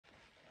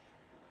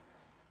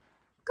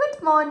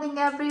morning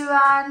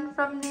everyone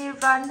from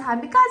Nirvan.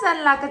 हामी कहाँ जान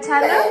लागेको छ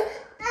र?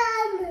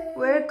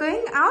 We're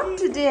going out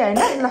today हैन?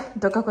 ल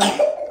ढोका खोल.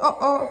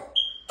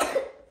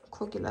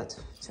 खोकिला छ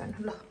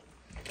ल.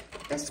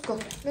 Let's go.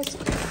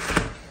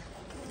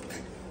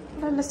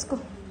 Let's go.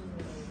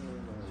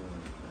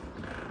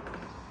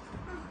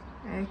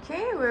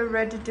 Okay, we're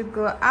ready to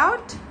go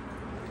out.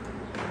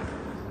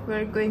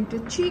 We're going to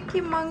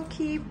Cheeky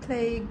Monkey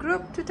play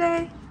group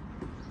today.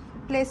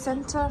 Play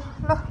center.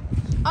 Lo,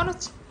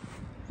 आउनुस्.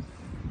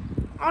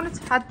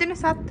 हात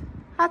दिनुस्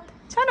हात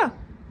छ न?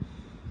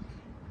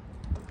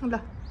 ल.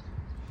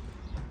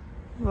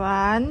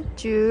 1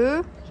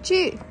 2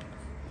 3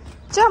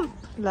 jump.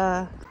 ल.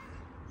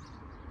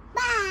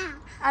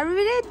 Are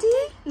we ready?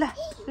 ल,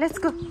 let's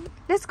go.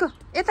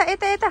 Eta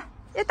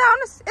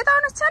आउनुस्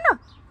छ न?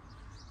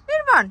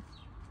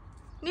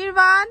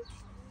 Nirvan.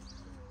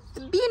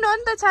 बिन हो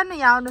नि त छ न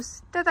यहाँ आउनुस्.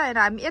 त्यता हेर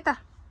हामी यता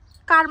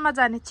कारमा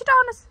जाने. छिटो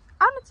आउनुस्.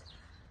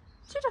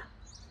 छिटो.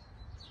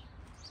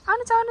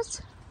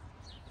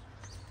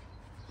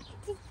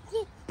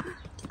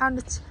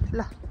 आउनुस्.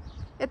 ल.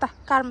 यता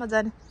कारमा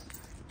जाने.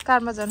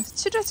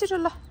 छिटो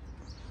ल.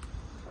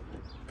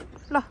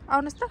 ल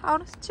आउनुस् त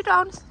आउनुस्. छिटो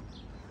आउनुस्.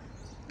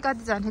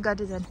 गाडी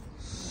जाने.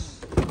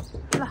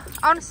 ल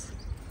आउनुस्.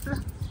 ल.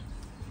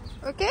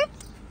 ओके?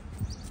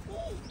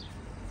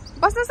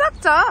 बस्न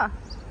सक्छ?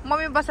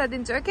 Mommy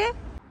बसाइदिन्छु, okay?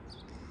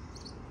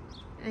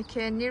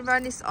 Okay,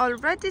 Nirvan is all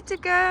ready to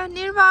go.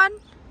 Nirvan,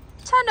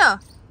 Chano,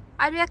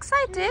 are you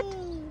excited?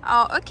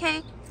 Oh,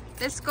 okay.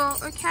 Let's go,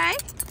 okay?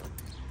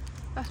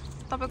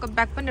 तपाईको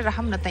ब्याग पनि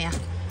राखौँ न त यहाँ.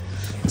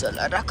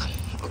 चलो राखौँ,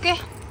 okay?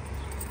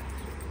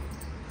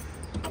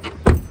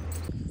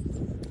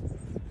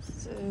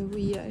 So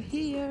we are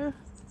here.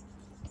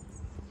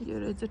 यो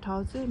रहेछ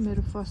ठाउँ चाहिँ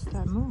मेरो फर्स्ट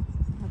टाइम हो.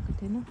 आएको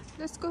थिएन.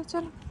 Let's go,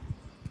 चलो.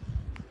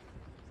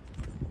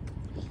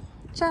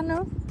 Chano,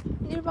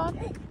 Nirvan.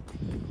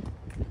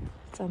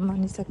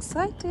 Someone is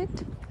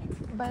excited.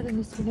 बाहिर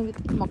निस्किने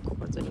बित्तिकै मक्क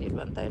पर्छ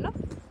Nirvan त हैन?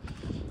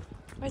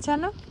 है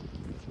Chano?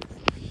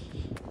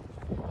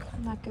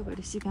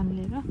 नाकेभरि सिकान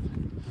लिएर.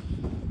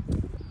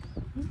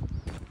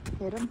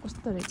 हेरौँ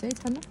कस्तो रहेछ है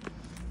Chano?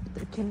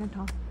 भित्र खेल्ने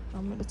ठाउँ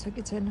रमाइलो छ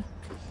कि छैन?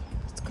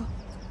 Let's go.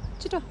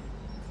 छिटो.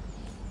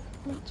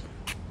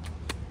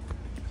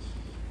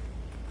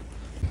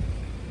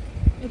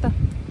 यता.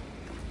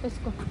 Let's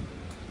go.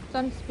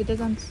 भित्र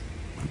जान्छ.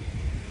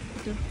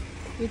 यो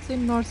चाहिँ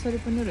नर्सरी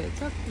पनि रहेछ,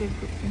 प्ले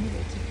ग्रुप पनि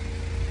रहेछ.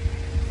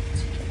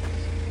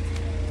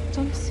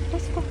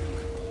 Let's go.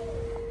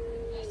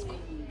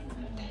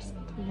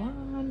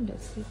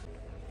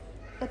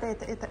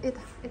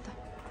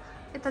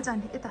 यता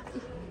जाने, यता.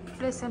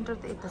 प्ले सेन्टर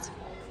त यता छ.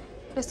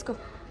 Let's go.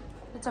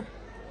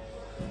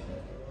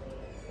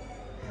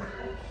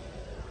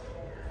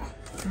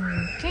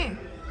 Okay.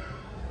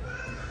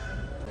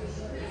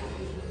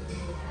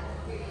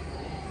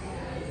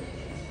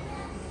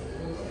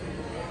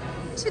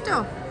 छिटो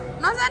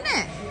नजाने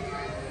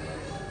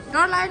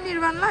डर लाग्यो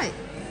Nirvanलाई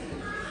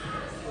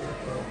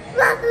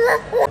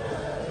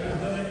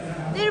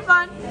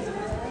Nirvan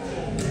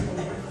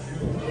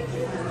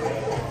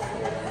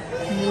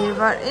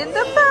in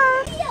the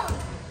back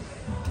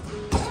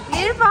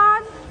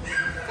Nirvan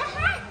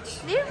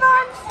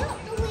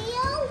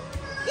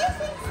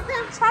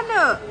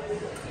Chano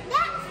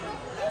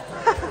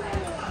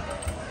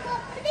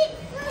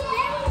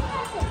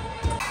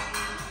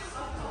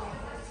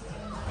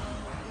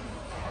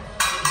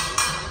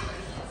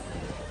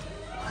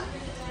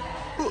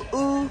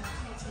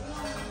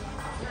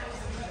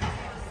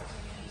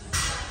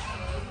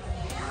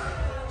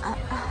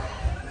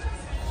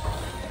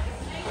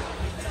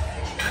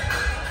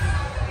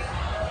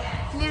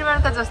Nirvan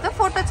का जस्तो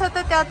फोटो छ त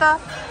त्यहाँ त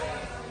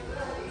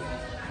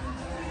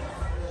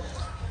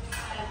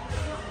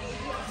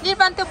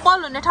Nirvan त्यो बल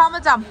हुने ठाउँमा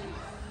जाम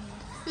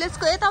Let's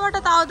go यताबाट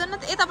त आउँदैन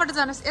त यताबाट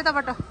जानुस्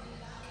यताबाट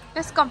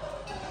Let's come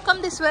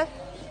this way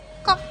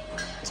come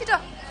छिटो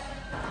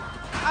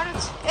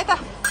आउनुस् यता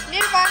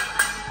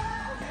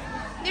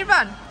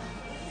Nirvan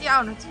यहाँ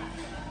आउनुस्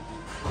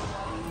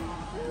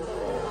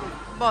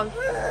बल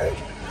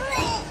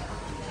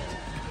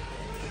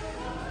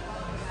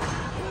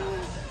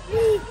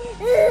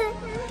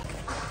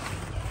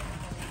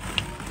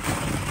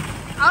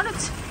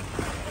आउनुस्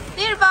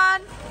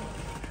Nirvan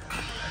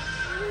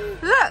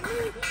Look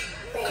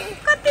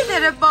कति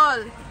धेरै बल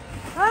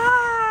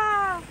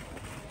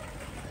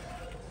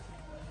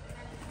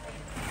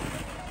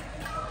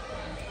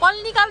बल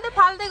निकाल्दै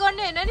फाल्दै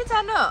गर्ने हैन नि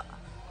Chano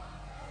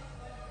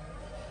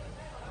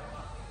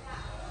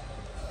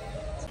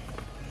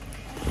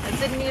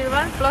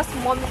Nirvan plus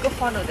मम्मीको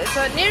फोन हुँदैछ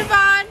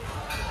Nirvan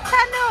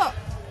Chano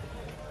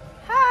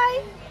Hi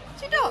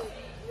छिटो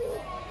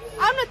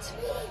आउनुस्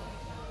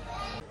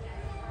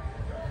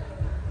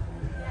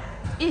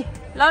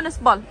लाउनुस्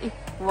बल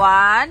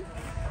 1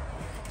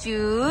 2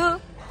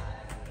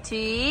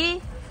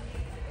 3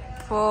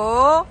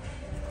 4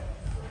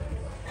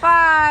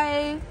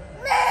 5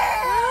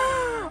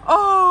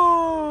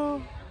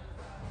 Oh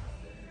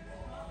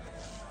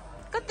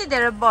कति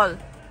धेरै बल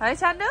है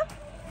Chano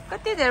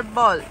कति धेरै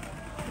बल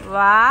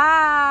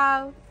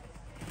Wow.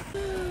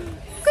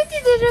 Good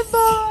little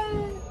boy.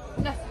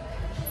 No.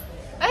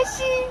 I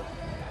see.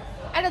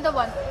 Another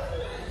one.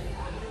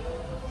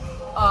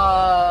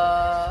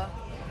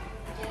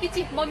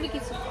 Kitty, mommy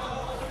kitty.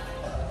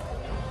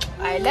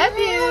 I love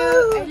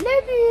you. I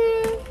love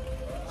you.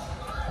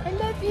 I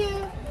love you.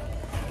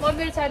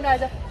 Mommy will sign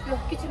either. Look,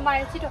 kitty,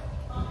 my tito.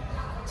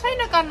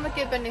 China can make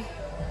it penny.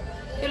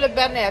 You'll have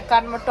been a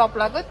can top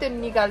lago,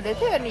 then Nigal de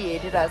and he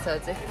ate it as I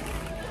say.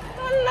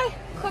 I like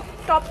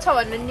top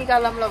tower and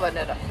Nigalam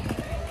Lavanera.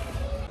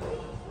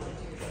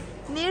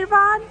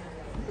 Nirvan.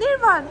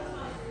 Nirvan.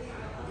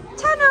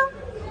 Chano.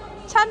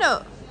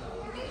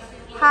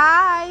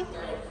 Hi.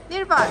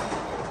 Nirvan.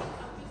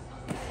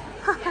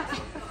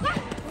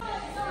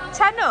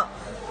 Chano.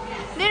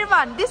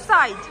 Nirvan, this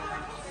side.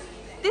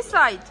 This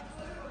side.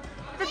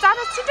 The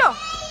Chano Chito.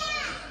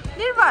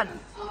 Nirvan.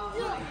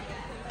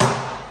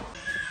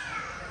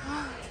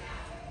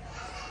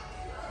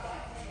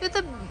 यो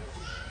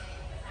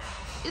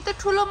त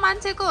ठुलो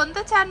मान्छेको हो नि त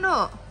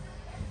Chano.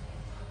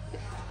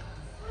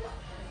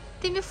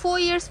 तिमी 4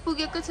 years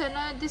पुगेको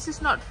छैन. This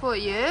is not for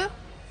you.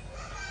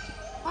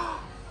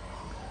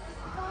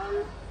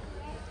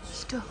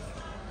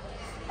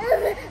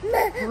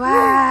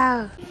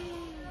 Wow.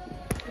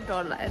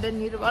 डर लाग्यो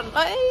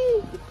निर्वाणलाई.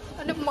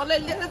 अनि मलाई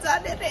लिएर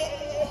जाने रे.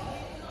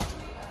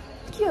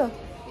 के हो?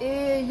 ए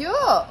यो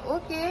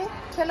ओके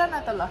खेल न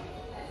त ल.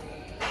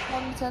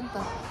 मम्मी छ नि त.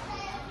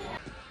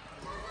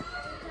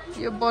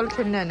 यो बल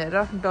खेल्ने भनेर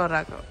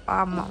डराएको.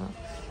 आमा.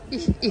 इ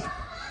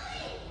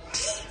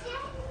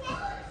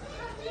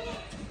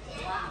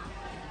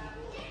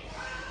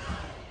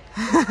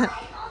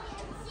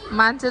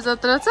मान्छे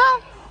जत्रो छ.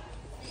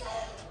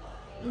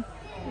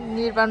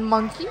 Nirvan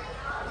monkey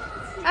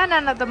and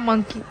another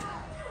monkey.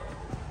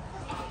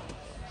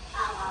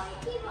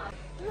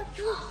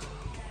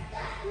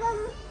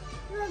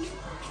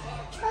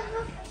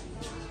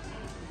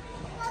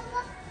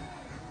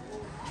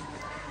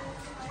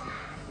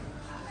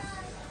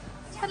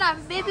 Chana,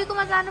 baby ko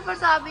जानु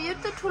पर्छ अब यो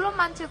त ठुलो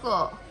मान्छेको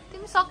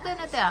तिमी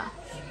सक्दैन त्यहाँ.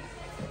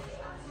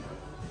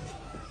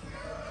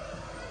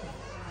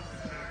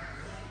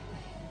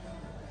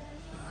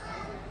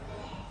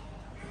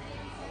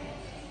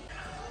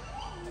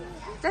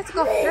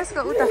 Let's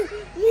go, Uta.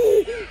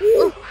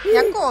 Oh,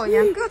 Yanko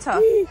छ.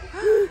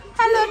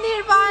 Hello,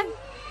 Nirvan.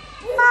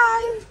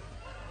 Hi.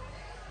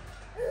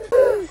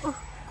 Oh,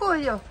 को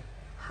यो?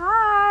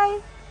 Hi.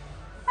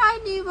 Hi,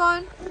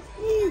 Nirvan.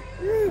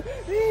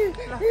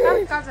 ल,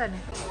 कहाँ जाने?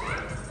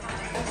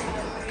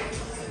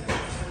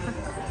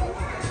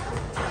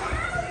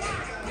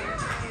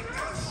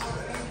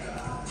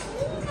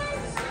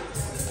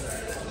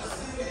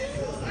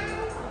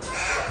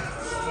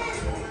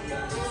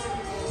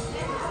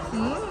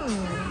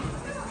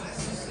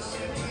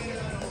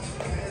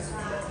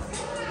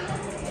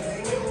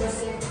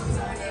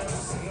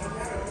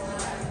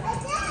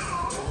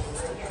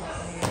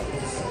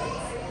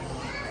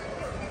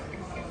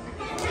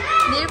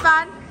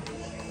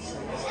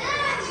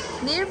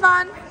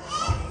 Nirvan.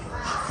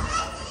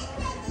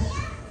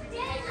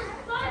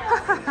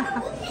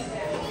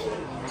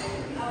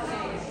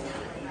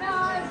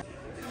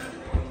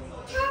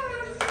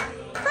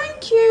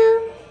 Thank you.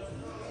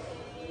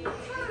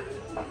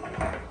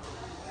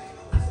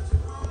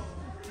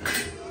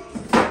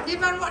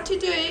 Nirvan, what are you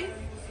doing?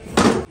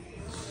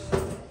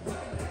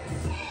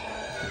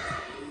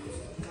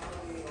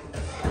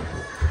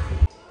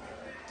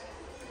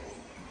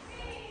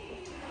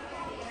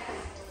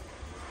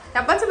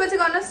 Now, what's going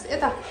on?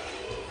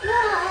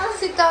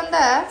 Sit down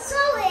there.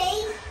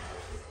 Sorry.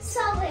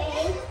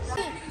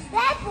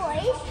 Bad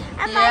boy.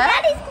 And my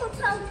daddy's called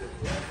Sorry.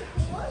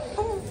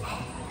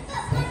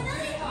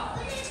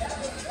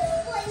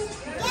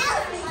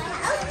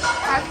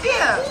 Have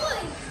you?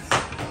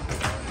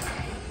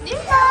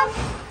 Nirvan.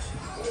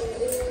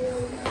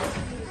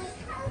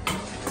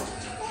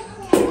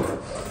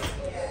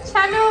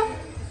 Chano.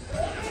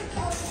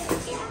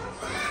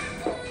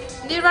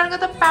 Nirvan ko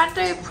त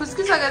प्यान्टै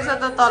फुस्किसकेछ त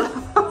तल.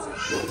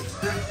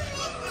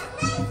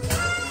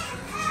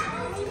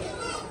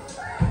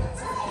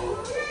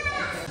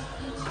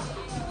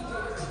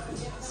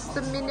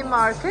 The mini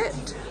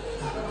market.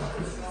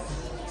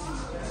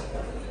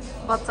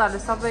 बच्चाहरुले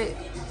सबै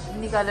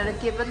निकालेर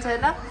के पनि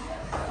छैन.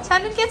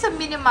 छानु के छ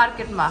मिनी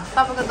मार्केटमा?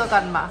 तपाईको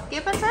दोकानमा के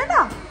पनि छैन?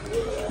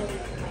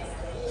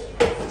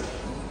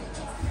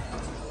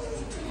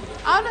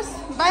 आउनुस्,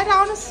 बाहिर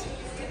आउनुस्.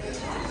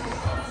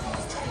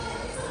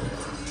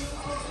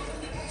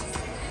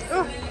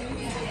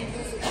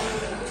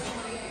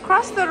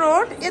 Cross the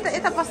road.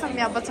 Eta बस्नु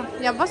यहाँ बस्नु.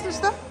 यहाँ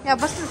बस्नुस् त. यहाँ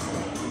बस्नुस्.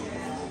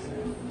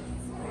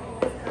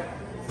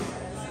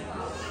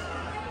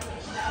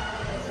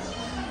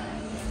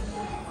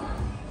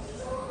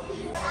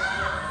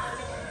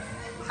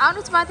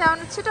 आउनुस् माथि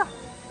आउनुस् छिटो.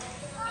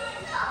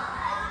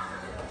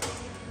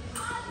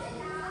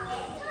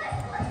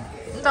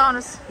 त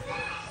आउनुस्.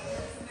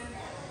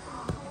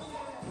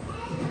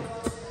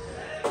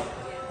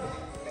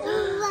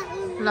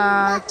 ल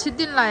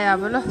छिट्दिन ल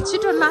अब ल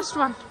छिटो लास्ट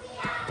वान.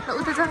 ल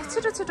उता जा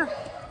छिटो छिटो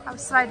अब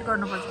स्लाइड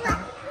गर्नुपर्छ त्यहाँ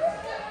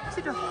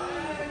छिटो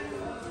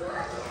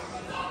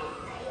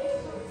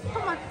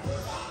कम अन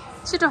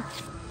छिटो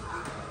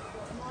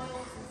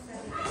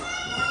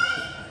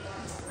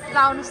ल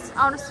आउनुहोस्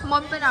आउनुहोस्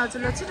मम्मी पनि आउँछु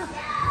ल छिटो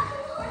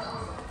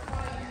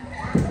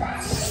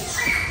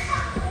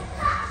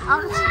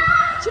आउनुहोस्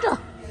छिटो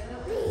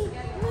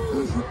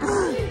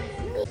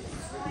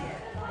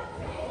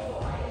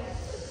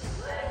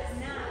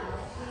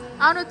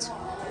आउनुहोस्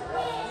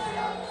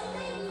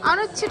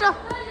आउनुहोस् छिटो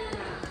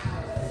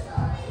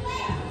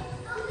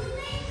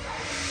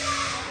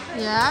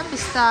या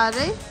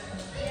बिस्तारै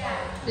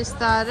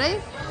बिस्तारै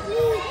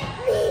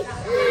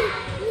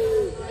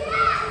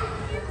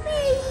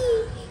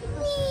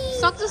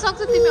सक्छु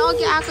सक्छु तिमी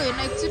अघि आएको हेर्न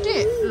एकचोटि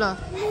ल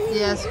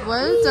यस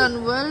वेल डन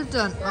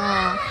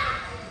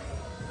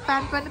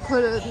प्यान्ट पनि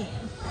खोल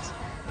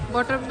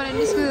बटन पनि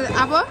निस्क्यो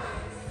अब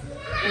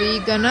वी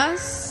गना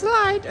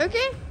स्लाइड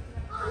ओके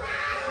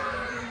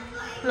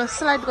ल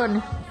स्लाइड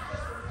गर्ने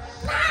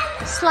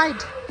स्लाइड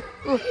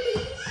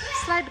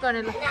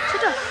गर्ने ल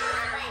छिटो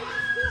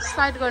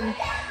स्लाइड गर्ने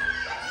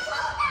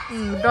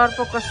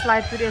डरपोकको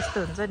स्लाइड फेरि यस्तो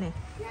हुन्छ नि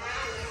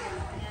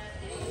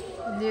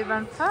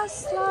निर्वाण first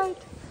slide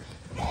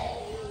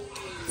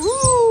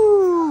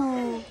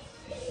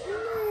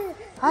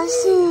I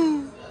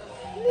see.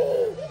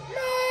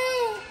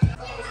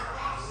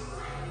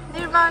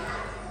 Nirvan.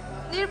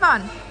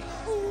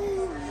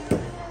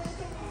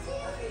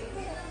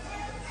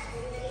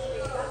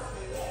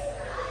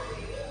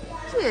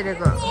 Here we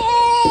go.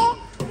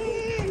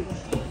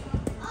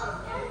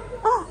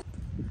 Oh.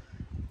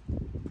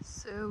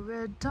 So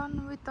we're done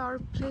with our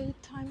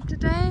playtime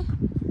today.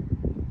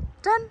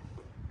 Done.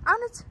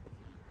 On it.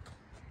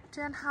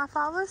 2.5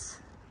 hours.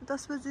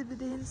 10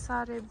 बजेदेखि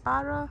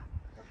 12:30.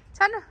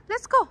 Chana,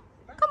 let's go.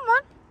 Come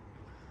on.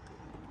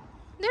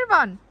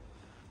 Nirvan.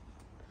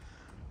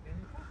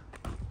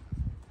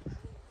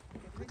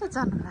 कता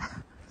जानु होला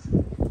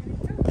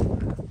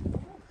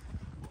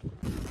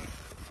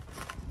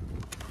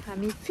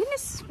हामी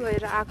फिनिस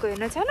भएर आएको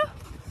हैन छैन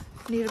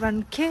निर्वाण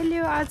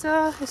खेल्यो आज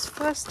हिज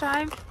फर्स्ट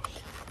टाइम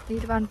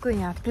निर्वाणको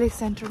यहाँ प्ले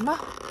सेन्टरमा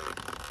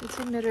यो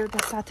चाहिँ मेरो एउटा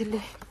साथीले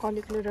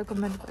कलिगले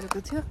रेकमेन्ड गरेको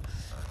थियो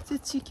चाहिँ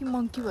चिकी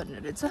मंकी भन्ने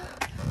रहेछ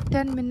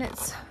 10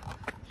 मिनेट्स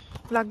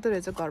लाग्दो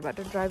रहेछ घरबाट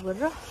ड्राइभ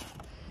गरेर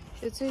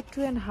यो चाहिँ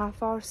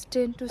 2.5 आवर्स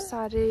 10 to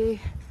 12:30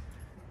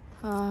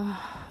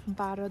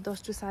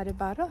 10 to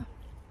 12:30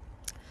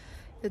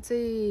 यो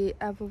चाहिँ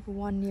अब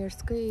 1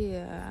 इयर्सकै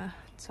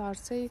चार्ज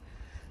चाहिँ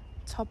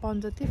 6 पाउन्ड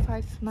जति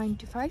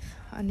 595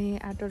 अनि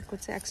एडल्टको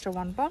चाहिँ एक्स्ट्रा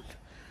 1 पाउन्ड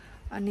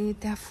अनि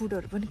त्यहाँ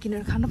फुडहरु पनि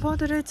किनेर खान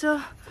पाउँदो रहेछ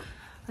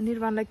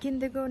निर्वाणलाई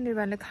किन्देको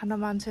निर्वाणले खान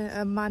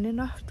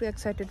मानेन टु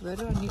एक्साइटेड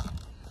भएर अनि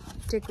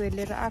टेकवे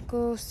लिएर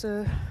आको so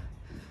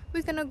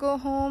we can go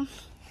home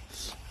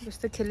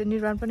जस्तो खेल्यो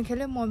निर्वाण पनि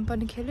खेल्यो मम्मी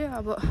पनि खेल्यो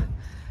अब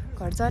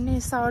घर जाने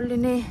सावर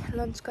लिने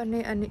लन्च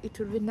गर्ने अनि it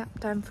will be nap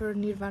time for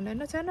निर्वाण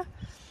हैन छैन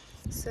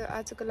सो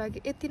आजको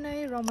लागि यति नै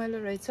रमाइलो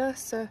रहेछ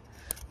so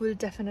will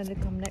definitely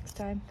come next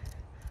time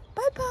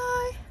bye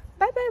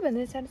bye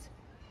भन्दै चाहन्छु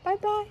बाय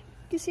बाय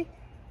किसी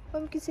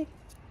मम्मी किसी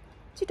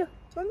छिटो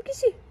मम्मी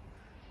किसी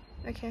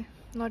okay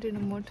not in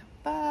a mode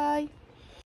bye